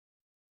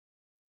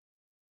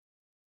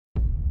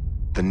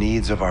The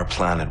needs of our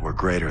planet were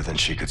greater than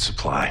she could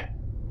supply.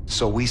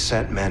 So we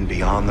sent men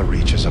beyond the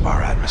reaches of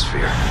our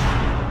atmosphere.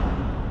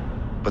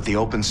 But the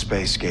open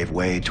space gave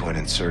way to an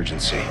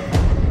insurgency.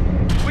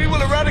 We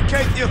will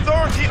eradicate the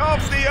authority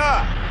of the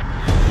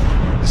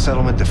Earth! The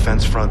Settlement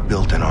Defense Front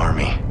built an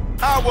army.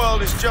 Our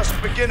world is just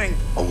beginning.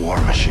 A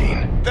war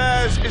machine.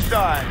 Theirs is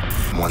dying.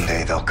 One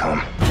day they'll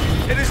come.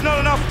 It is not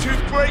enough to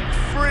break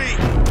free.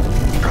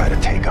 Try to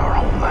take our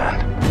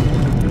homeland.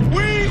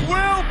 We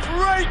will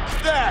break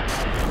that!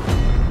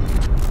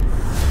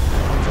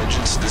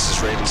 Vengeance, this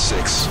is Raven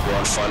 6. We're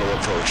on final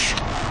approach.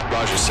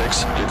 Roger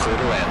 6, you're clear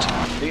to land.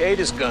 The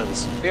Aegis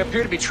guns. They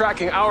appear to be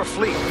tracking our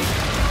fleet.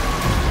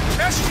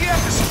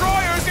 SDF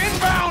destroyers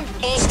inbound!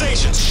 All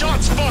stations,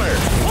 shots fired!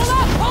 Hold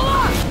up! Hold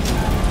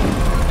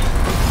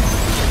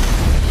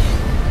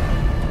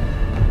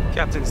up!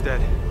 Captain's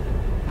dead.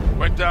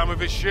 Went down with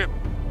his ship.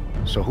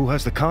 So who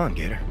has the con,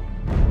 Gator?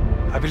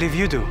 I believe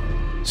you do,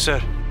 sir.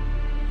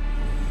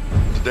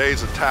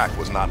 Today's attack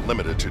was not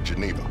limited to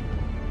Geneva.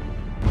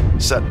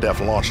 SetDef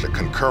launched a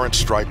concurrent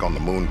strike on the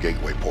Moon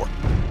Gateway port.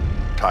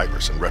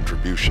 Tigris and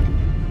Retribution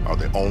are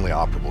the only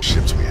operable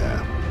ships we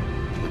have.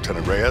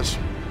 Lieutenant Reyes,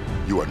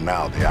 you are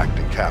now the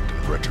acting captain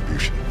of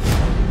Retribution.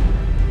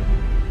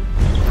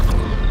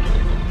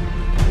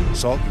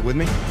 Salt, you with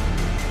me?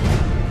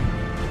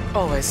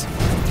 Always.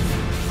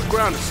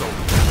 Ground assault.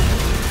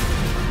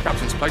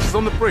 Captain's place is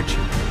on the bridge.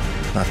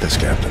 Not this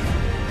captain.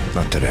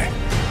 Not today.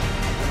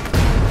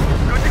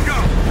 Good to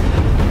go.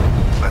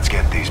 Let's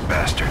get these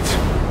bastards.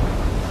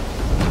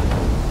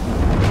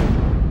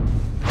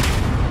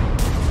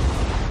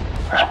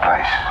 This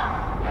place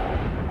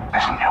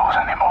isn't yours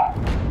anymore.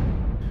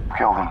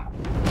 Kill them.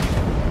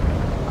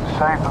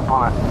 Save the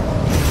bullet.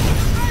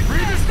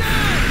 Breathe us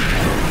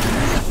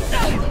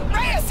down!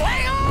 Reyes,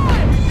 hang on!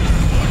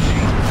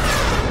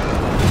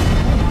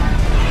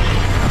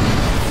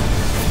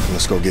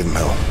 Let's go give him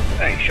hell.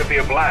 Hey, should be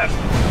a blast.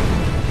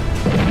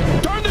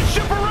 Turn the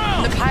ship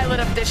around! The pilot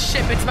of this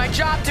ship, it's my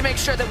job to make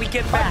sure that we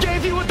get back. I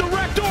gave you a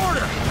direct order!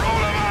 Roll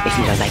him out! If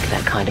you don't make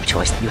that kind of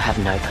choice, you have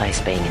no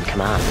place being in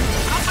command.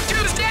 Alpha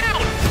 2's down!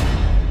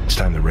 It's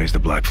time to raise the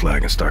black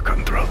flag and start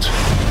cutting throats.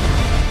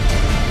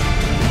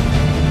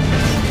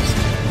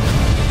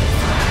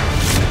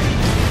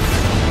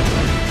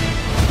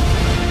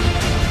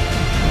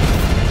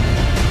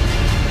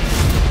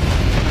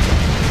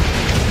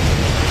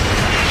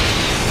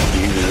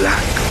 You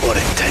lack what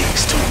it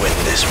takes to win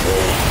this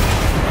war.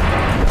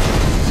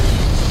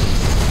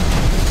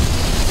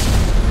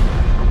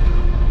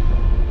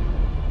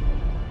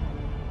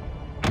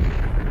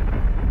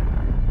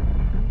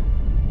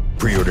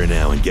 Pre-order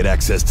now and get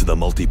access to the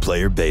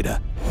multiplayer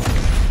beta.